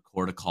 if you can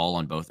record a call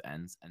on both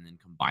ends and then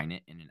combine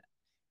it in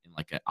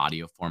like an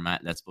audio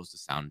format, that's supposed to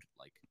sound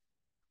like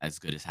as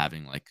good as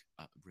having like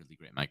really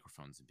great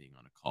microphones and being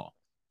on a call.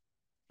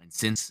 And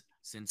since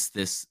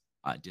this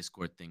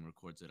Discord thing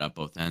records it at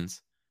both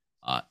ends,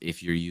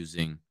 if you're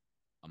using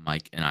a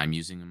mic and I'm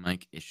using a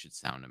mic, it should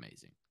sound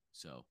amazing.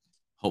 So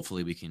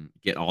hopefully we can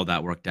get all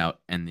that worked out,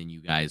 and then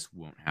you guys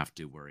won't have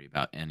to worry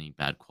about any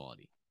bad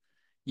quality.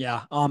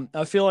 Yeah.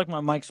 I feel like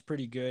my mic's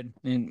pretty good,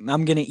 and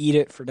I'm gonna eat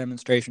it for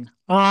demonstration.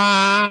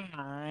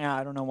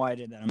 I don't know why I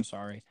did that. I'm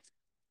sorry.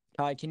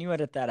 Kai, can you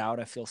edit that out?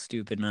 I feel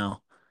stupid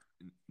now.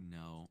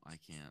 No, I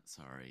can't.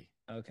 Sorry,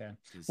 Okay.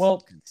 because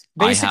Well,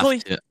 I have basically,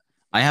 to.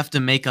 I have to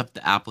make up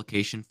the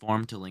application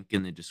form to link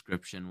in the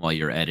description while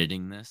you're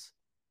editing this,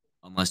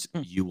 unless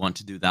hmm, you want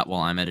to do that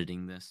while I'm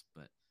editing this.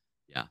 But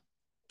yeah,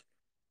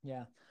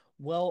 yeah.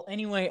 Well,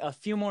 anyway, a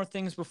few more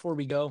things before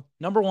we go.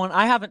 Number one,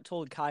 I haven't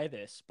told Kai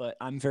this, but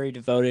I'm very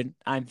devoted.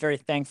 I'm very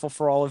thankful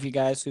for all of you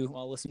guys who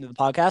listen to the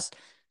podcast.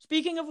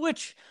 Speaking of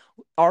which,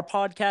 our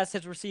podcast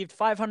has received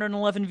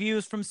 511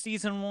 views from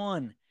season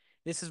one.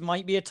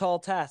 Might be a tall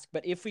task,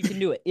 but if we can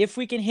do it, if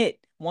we can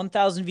hit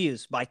 1,000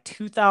 views by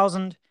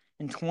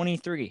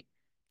 2023, which is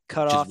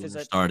cutoff when is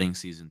we're at starting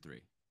season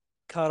 3.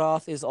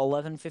 cutoff is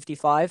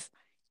 11:55.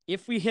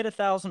 If we hit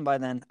 1,000 by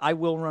then, I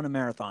will run a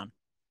marathon.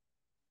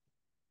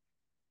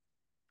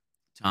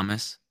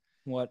 Thomas,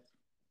 What?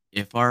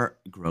 if our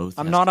growth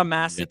I'm has not a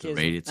continued at the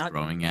rate masochism. it's Not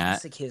growing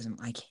at, masochism.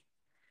 I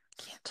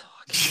can't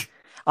talk.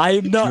 I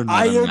am not. you're not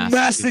I a am masochism.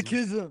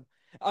 masochism.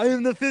 I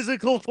am the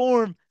physical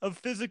form of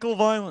physical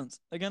violence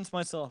against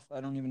myself.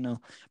 I don't even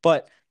know.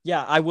 But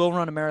yeah, I will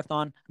run a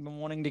marathon. I've been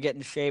wanting to get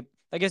into shape.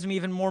 That gives me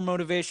even more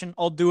motivation.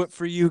 I'll do it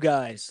for you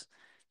guys.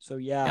 So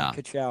yeah, Yeah.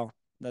 ka-chow.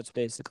 That's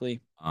basically.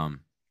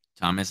 Um,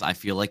 Thomas, I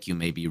feel like you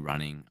may be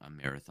running a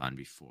marathon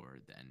before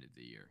the end of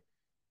the year.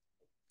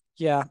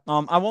 Yeah.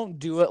 I won't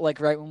do it like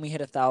right when we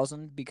hit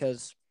 1,000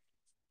 because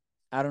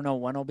I don't know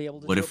when I'll be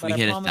able to What do it, if but we I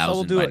hit a promise I will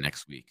thousand do by it.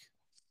 next week?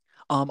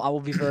 I will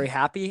be very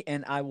happy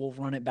and I will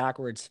run it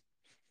backwards.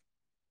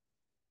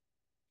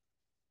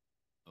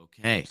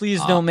 Okay.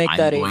 Please don't make I'm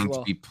that age going to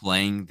well. be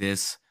playing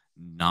this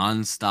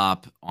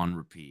nonstop on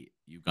repeat.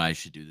 You guys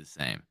should do the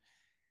same.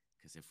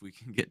 Because if we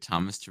can get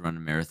Thomas to run a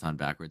marathon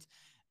backwards,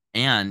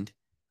 and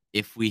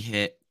if we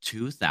hit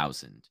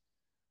 2,000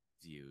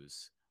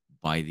 views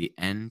by the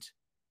end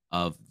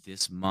of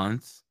this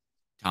month,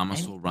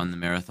 Thomas And will run the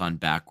marathon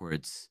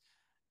backwards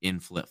in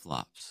flip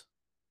flops.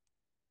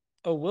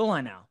 oh, will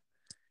I now?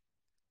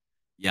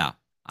 Yeah,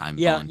 I'm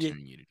Yeah,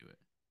 volunteering you to do it.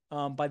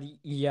 I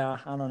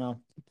don't know.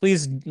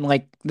 Please,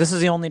 like, this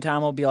is the only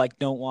time I'll be like,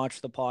 don't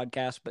watch the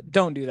podcast, but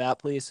don't do that,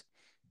 please.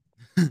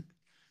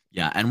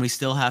 Yeah, and we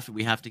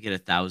have to get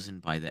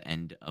 1,000 by the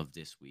end of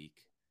this week,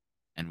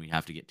 and we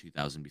have to get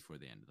 2,000 before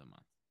the end of the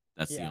month.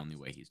 That's the Yeah. only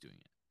way he's doing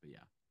it. But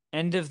yeah,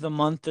 End of the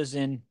month is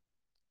in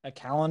a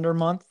calendar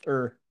month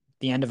or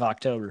the end of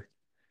October?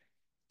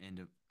 end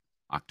of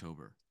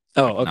October.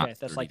 Oh, Like not okay.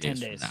 That's 30 like 10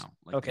 days from days. now.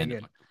 Like the Okay, end of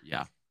good. October.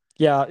 Yeah.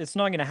 Yeah, it's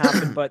not going to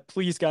happen, but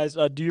please, guys,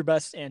 do your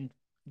best and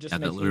just Yeah,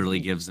 that make literally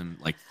gives him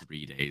like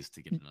 3 days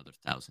to get another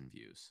 1,000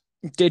 views.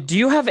 Do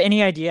you have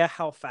any idea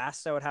how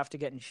fast I would have to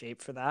get in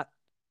shape for that?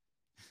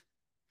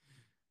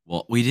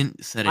 Well, we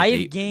didn't set a I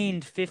date have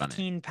gained for you to run it.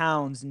 15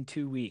 pounds in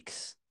 2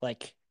 weeks.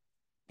 Like,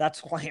 that's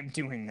why I'm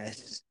doing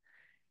this.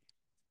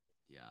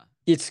 Yeah.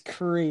 It's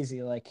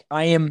crazy. Like,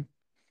 I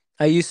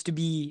used to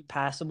be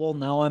passable.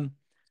 Now I'm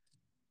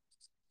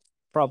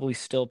probably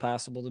still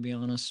passable, to be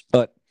honest,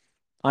 but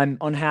I'm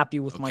unhappy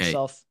with Okay.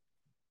 myself.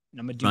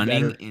 I'm gonna do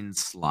Running better. in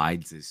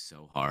slides is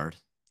so hard.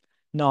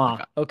 Nah,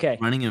 Like okay.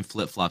 running in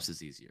flip flops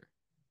is easier.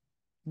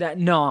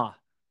 Nah.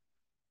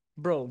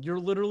 Bro, you're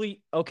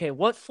literally okay.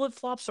 What flip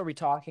flops are we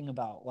talking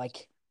about?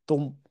 Like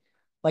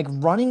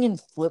running in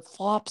flip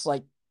flops,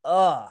 like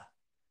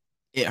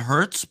It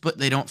hurts, but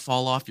they don't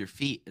fall off your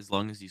feet as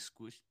long as you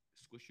squish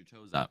your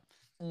toes out.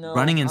 no,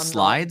 Running in I'm not.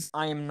 slides,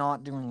 I am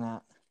not doing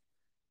that.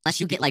 unless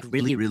you get like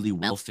really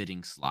well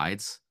fitting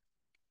slides.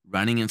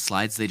 Running in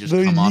slides, they just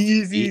The come off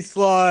your Yeezy feet,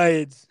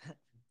 slides.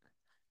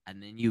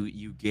 and then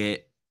you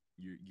get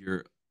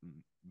your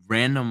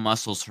random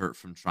muscles hurt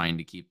from trying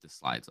to keep the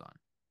slides on.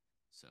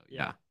 So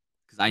yeah,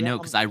 because I know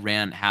because I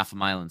ran half a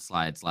mile in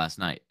slides last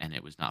night, and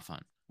it was not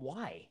fun.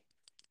 Why?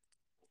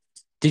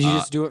 Did you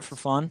just do it for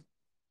fun?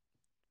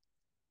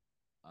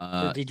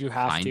 Or did you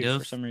have Kind to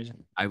of. for some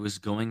reason? I was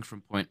going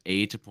from point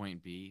A to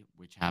point B,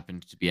 which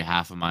happened to be a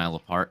half a mile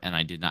apart, and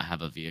I did not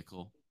have a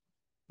vehicle.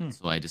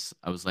 So I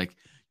was like,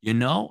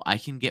 I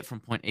can get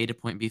from point A to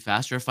point B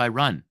faster if I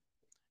run.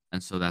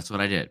 And so that's what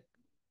I did.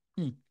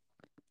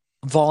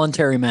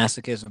 Voluntary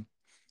masochism.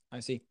 I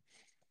see.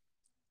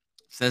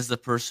 Says the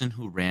person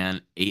who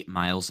ran 8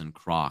 miles in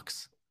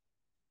Crocs.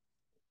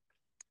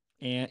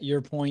 And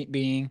your point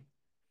being?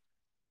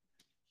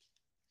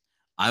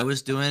 I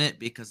was doing it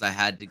because I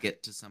had to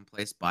get to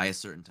someplace by a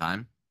certain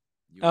time.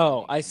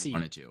 I see.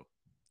 Wanted to.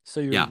 So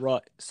you're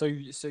right. So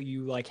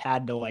you like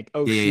had to like,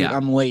 oh Yeah, shoot, yeah.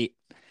 I'm late.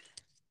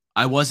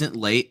 I wasn't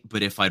late,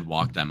 but if I'd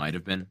walked, I might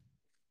have been.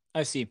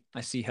 I see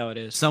how it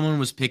is. Someone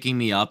was picking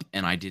me up,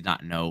 and I did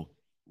not know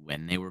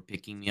when they were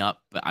picking me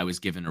up, but I was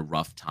given a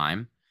rough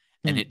time.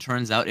 And it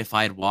turns out if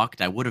I had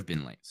walked, I would have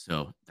been late.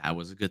 So that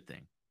was a good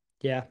thing.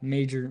 Yeah,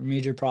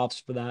 major props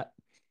for that.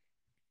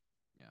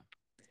 Yeah.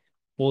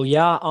 Well,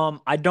 yeah,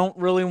 I don't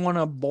really want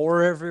to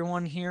bore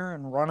everyone here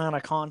and run out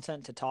of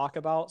content to talk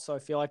about, so I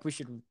feel like we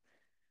should,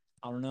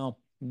 I don't know.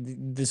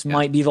 This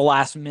might be the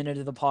last minute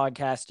of the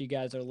podcast you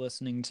guys are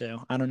listening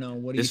to. I don't know.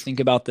 What do you think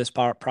about this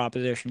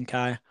proposition,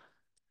 Kai?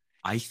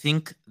 I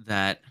think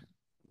that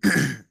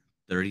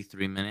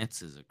 33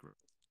 minutes is a great.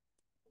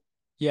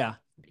 Yeah.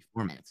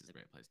 4 minutes is a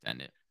great place to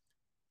end it.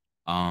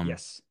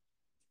 Yes.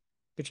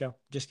 Good show.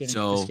 Just kidding.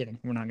 Just kidding.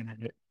 We're not gonna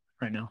end it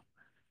right now.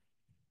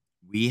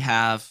 We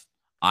have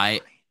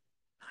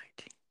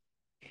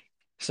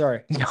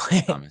Sorry.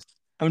 I'm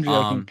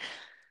joking.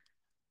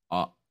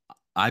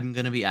 I'm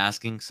gonna be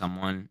asking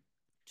someone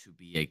to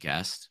be a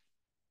guest,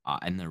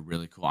 and they're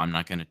really cool. I'm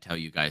not gonna tell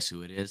you guys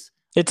who it is.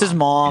 It's his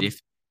mom.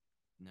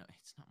 No,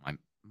 it's not my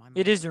mom.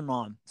 It is your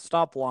mom.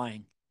 Stop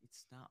lying.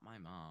 It's not my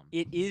mom.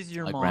 It is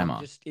your mom.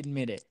 Grandma. Just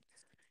admit it.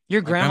 Your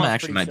grandma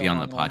actually might be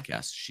on the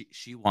podcast.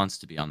 She wants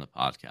to be on the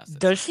podcast.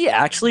 Does she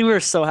actually? We're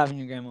so having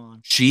your grandma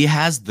on. She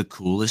has the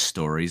coolest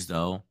stories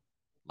though.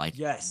 Like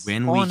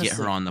when we get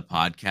her on the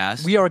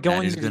podcast,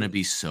 that is going to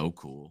be so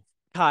cool.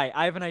 Kai,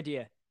 I have an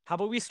idea. How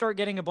about we start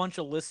getting a bunch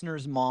of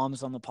listeners'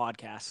 moms on the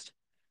podcast?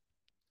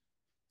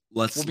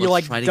 Let's try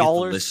to get the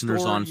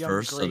listeners on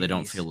first so they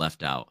don't feel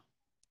left out.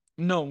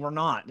 No, we're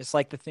not. It's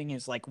like the thing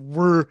is like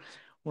we're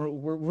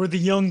the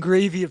young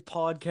gravy of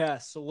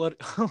podcasts. So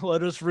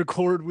let us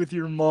record with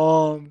your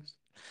moms.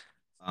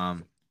 I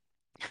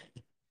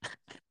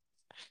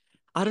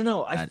don't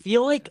know. I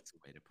feel like that's a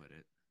way to put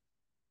it.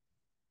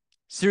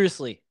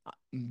 Seriously.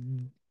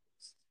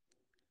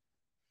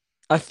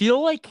 I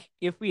feel like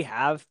if we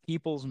have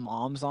people's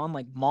moms on,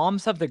 like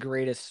moms have the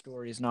greatest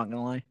stories, not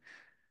gonna lie.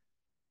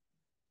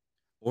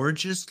 Or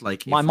just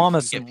like my mom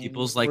has get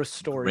people's like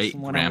great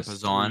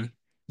grandpas on.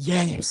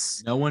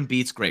 Yes. No one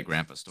beats great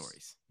grandpa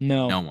stories.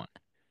 No one.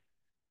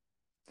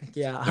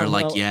 Yeah. They're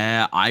like,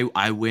 yeah,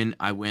 I went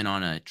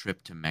on a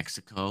trip to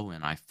Mexico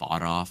and I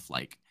fought off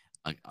like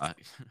a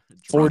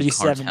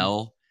 47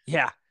 cartel.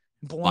 Yeah.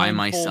 By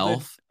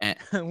myself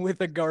and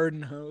with a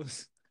garden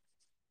hose.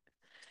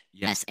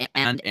 Yes,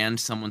 and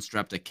someone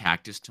strapped a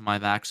cactus to my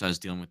back, so I was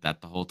dealing with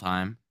that the whole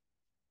time.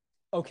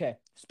 Okay.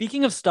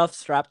 Speaking of stuff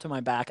strapped to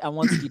my back, I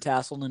once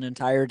detasseled an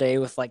entire day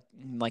with like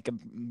a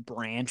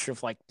branch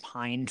of like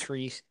pine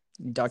tree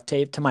duct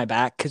tape to my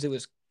back because it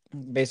was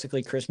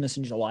basically Christmas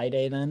and July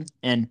Day then.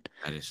 And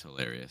That is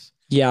hilarious.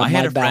 yeah, I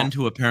had my a friend bad.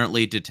 who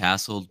apparently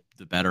detasseled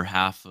the better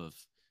half of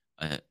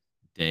a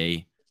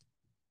day.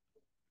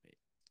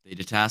 They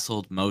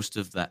detasseled most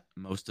of the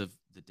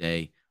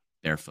day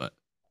barefoot.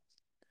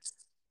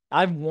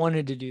 I've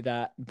wanted to do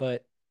that,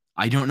 but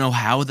I don't know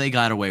how they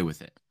got away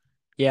with it.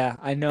 yeah,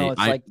 I know it's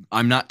like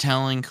I'm not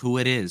telling who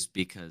it is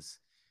because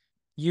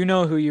you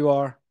know who you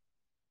are.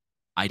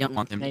 I don't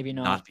want them to Maybe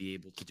not. not be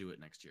able to do it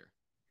next year.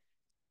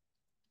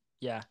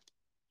 Yeah.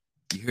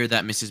 You hear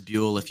that, Mrs.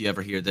 Buell? If you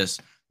ever hear this,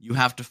 you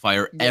have to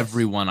fire Yes.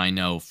 everyone I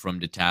know from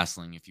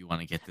detasseling if you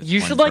want to get this You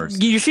one should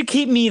person. you should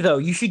keep me though.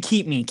 You should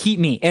keep me. Keep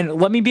me. And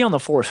let me be on the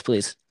force,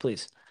 please.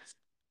 Please.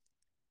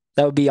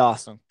 That would be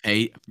awesome.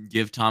 Pay,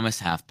 give Thomas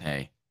half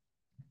pay.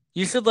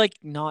 You should like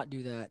not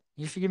do that.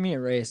 You should give me a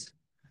raise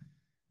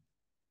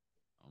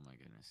Oh my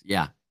goodness.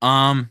 Yeah.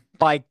 by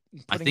I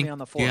putting think. me on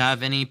the Do you force.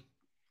 have any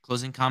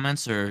closing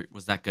comments, or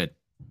was that good?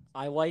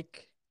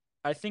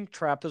 I think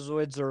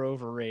trapezoids are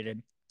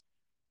overrated.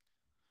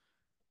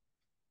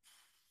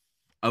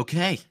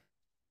 Okay.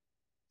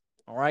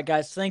 All right,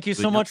 guys. Thank you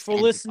Good so note much to for end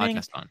the listening.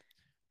 podcast on.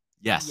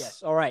 Yes.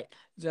 Yes. All right.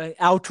 The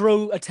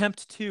outro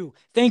attempt 2.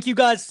 Thank you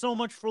guys so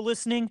much for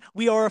listening.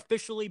 We are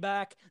officially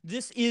back.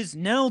 This is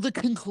now the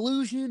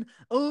conclusion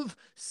of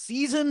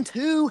season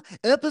 2,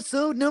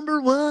 episode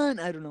number 1.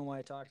 I don't know why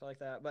I talked like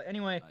that, but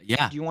anyway,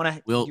 Yeah. do you want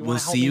to We'll help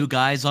see me? you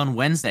guys on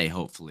Wednesday,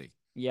 hopefully.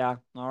 Yeah.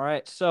 All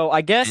right. So I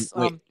And guess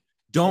wait,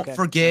 don't okay.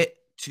 forget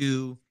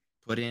to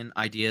put in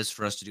ideas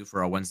for us to do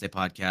for our Wednesday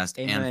podcast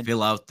Amen. and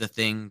fill out the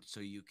thing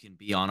so you can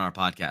be on our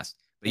podcast.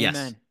 But Amen.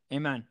 yes.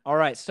 Amen. All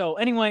right. So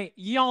anyway,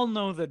 y'all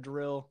know the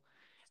drill.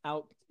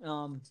 Out I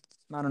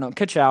don't know.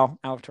 Ka-chow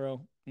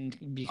outro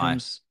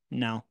becomes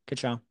now.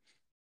 Ka-chow.